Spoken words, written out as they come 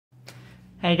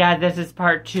Hey guys, this is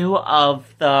part 2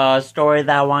 of the story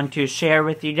that I want to share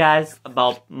with you guys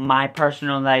about my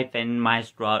personal life and my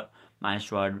struggles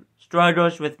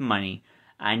with money.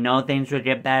 I know things will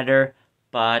get better,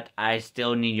 but I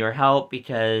still need your help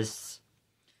because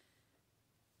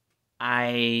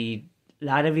a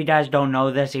lot of you guys don't know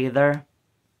this either.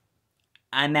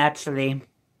 I'm actually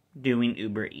doing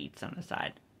Uber Eats on the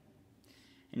side.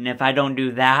 And if I don't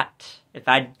do that,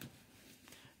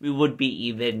 we would be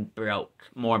even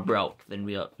more broke than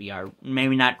we are.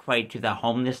 Maybe not quite to the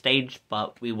homeless stage,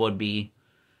 but we would be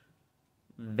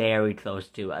very close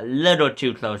to, a little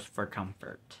too close for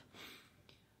comfort.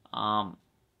 And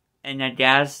I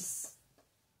guess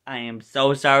I am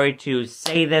so sorry to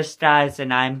say this, guys,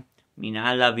 and I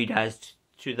love you guys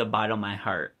to the bottom of my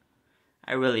heart.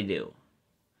 I really do.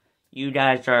 You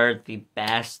guys are the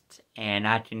best, and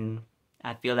I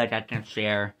feel like I can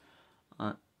share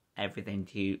everything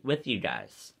with you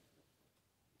guys.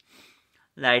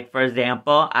 Like, for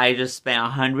example, I just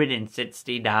spent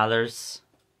 $160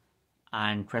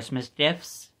 on Christmas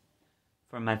gifts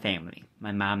for my family.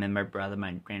 My mom and my brother,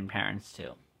 my grandparents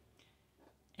too.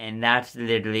 And that's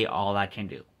literally all I can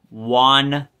do.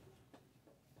 One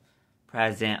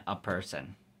present a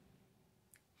person.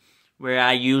 Where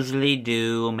I usually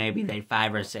do maybe like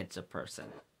 5 or 6 a person.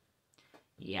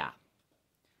 Yeah.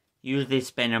 Usually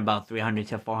spend about $300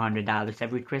 to $400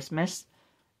 every Christmas,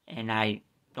 and I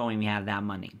don't even have that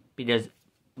money. Because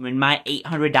when my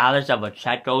 $800 of a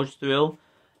check goes through,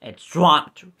 it's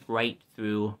swamped right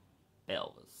through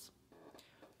bills.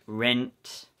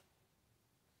 Rent,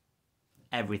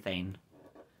 everything.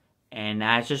 And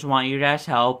I just want you guys'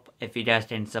 help if you guys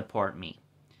can support me.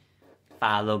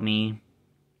 Follow me.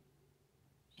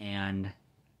 And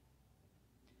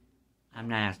I'm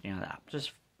not asking you that.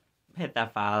 Just hit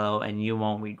that follow and you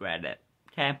won't regret it.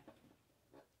 Okay?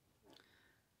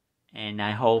 And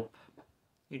I hope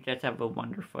you just have a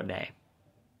wonderful day.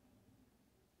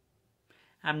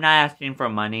 I'm not asking for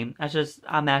money.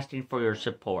 I'm asking for your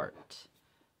support.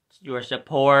 Your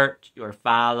support, your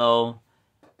follow,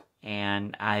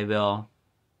 and I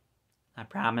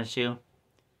promise you,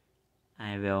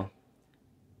 I will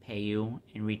pay you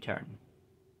in return.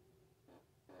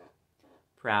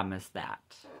 Promise that.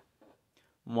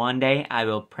 One day, I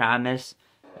will promise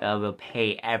I will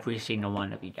pay every single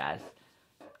one of you guys.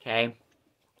 Okay?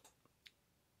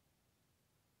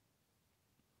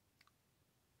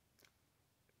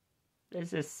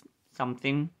 This is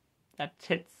something that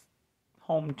hits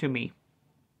home to me.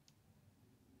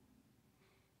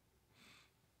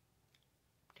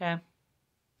 Okay?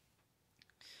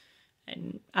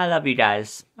 And I love you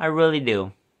guys. I really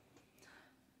do.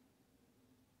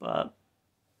 But,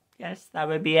 yes, that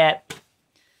would be it.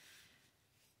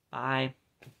 Bye.